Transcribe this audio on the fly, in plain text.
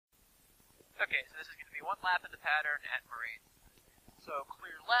Okay, so this is going to be one lap in the pattern at Marine. So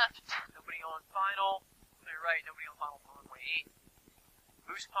clear left, nobody on final. Clear right, nobody on final for runway 8.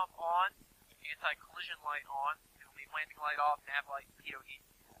 Boost pump on, anti-collision light on. It'll leave landing light off, nav light, pitot heat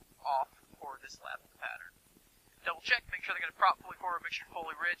off for this lap of the pattern. Double check, make sure they got a prop fully forward, mixture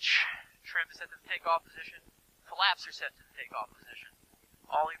fully rich. Trim is set to the takeoff position. Flaps are set to the takeoff position.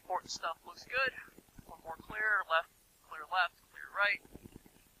 All the important stuff looks good. One more clear, left, clear right.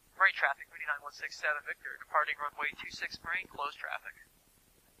 Marine traffic, 39167 Victor, departing runway 26 Marine, close traffic.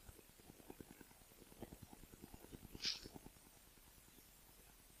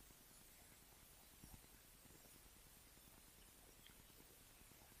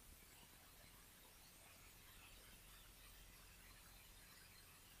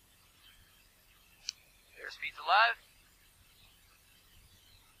 Airspeed's alive.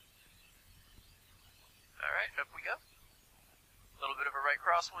 Alright, up we go. A little bit of a right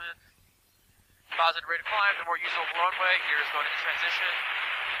crosswind. Positive rate of climb, the more usable runway. Gear is going into transition.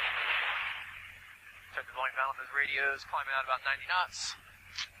 Turn the volume down on those radios, climbing out about 90 knots.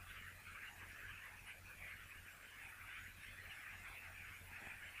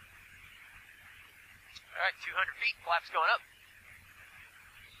 Alright, 200 feet, flaps going up.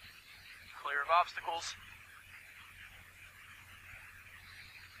 Clear of obstacles.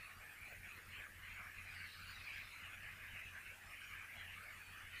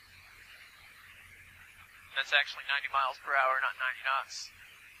 That's actually 90 miles per hour, not 90 knots.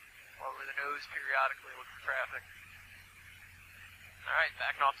 Over the nose periodically, looking for traffic. Alright,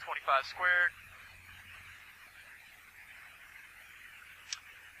 backing off 25 squared.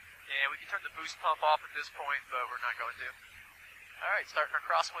 And we can turn the boost pump off at this point, but we're not going to. Alright, starting our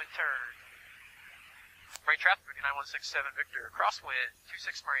crosswind turn. Marine traffic, 9167 Victor, crosswind,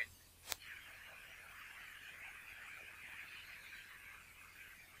 26 Marine.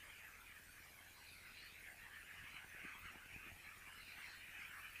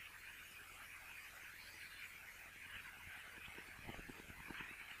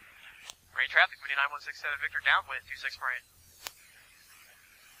 Marine traffic, 9167 Victor, downwind, 26 Marine.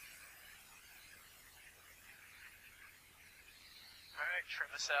 Alright, trim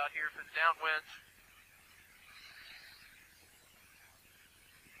this out here for the downwind.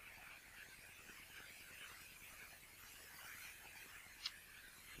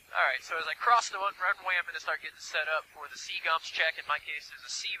 Alright, so as I cross the runway, I'm going to start getting set up for the C-gumps check. In my case, there's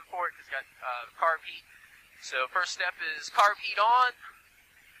a C before it because it's got carb heat. So first step is carb heat on.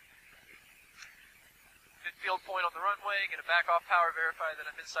 Midfield point on the runway. Going to back off power, verify that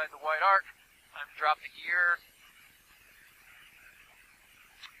I'm inside the white arc. Time to drop the gear.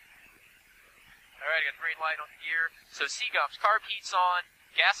 Alright, I got the green light on the gear. So C-gumps, carb heat's on.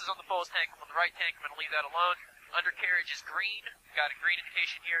 Gas is on the fullest tank. I'm on the right tank. I'm going to leave that alone. Undercarriage is green. Got a green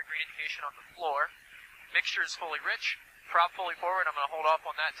indication here, green indication on the floor. Mixture is fully rich. Prop fully forward. I'm going to hold off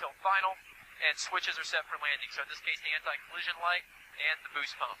on that till final. And switches are set for landing. So in this case, the anti-collision light and the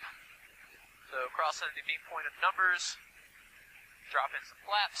boost pump. So crossing the beam point of numbers. Drop in some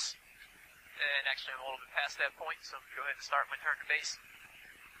flaps. And actually, I'm a little bit past that point, so I'm going to go ahead and start my turn to base.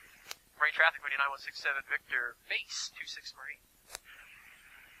 Marine traffic, 9167 Victor, base, 26 Marine.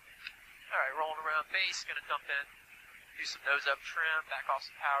 Alright, rolling around base, gonna dump in, do some nose up trim, back off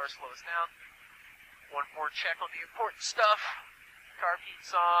some power, slow us down. One more check on the important stuff. Carb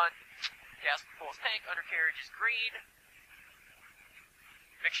heat's on, gas in the fullest tank, undercarriage is green.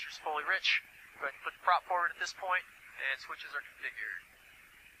 Mixture's fully rich. Go ahead and put the prop forward at this point, and switches are configured.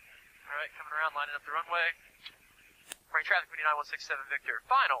 Alright, coming around, lining up the runway. Marine traffic, 9167 Victor,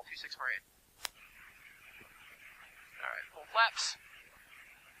 final, 26 Marine. Alright, full flaps.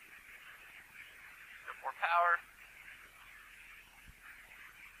 More power.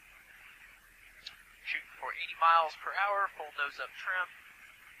 Shooting for 80 miles per hour, full nose up trim.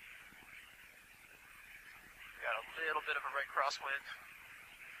 Got a little bit of a right crosswind.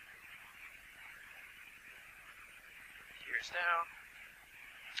 Gears down.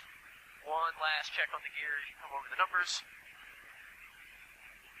 One last check on the gear as you come over the numbers.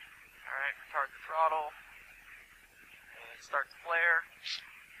 Alright, retard the throttle. And start the flare.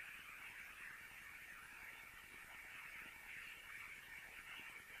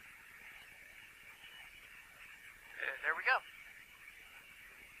 And there we go.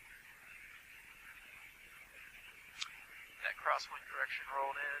 That crosswind direction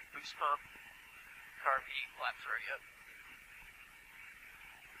rolled in, boost pump, carb heat, flaps already up.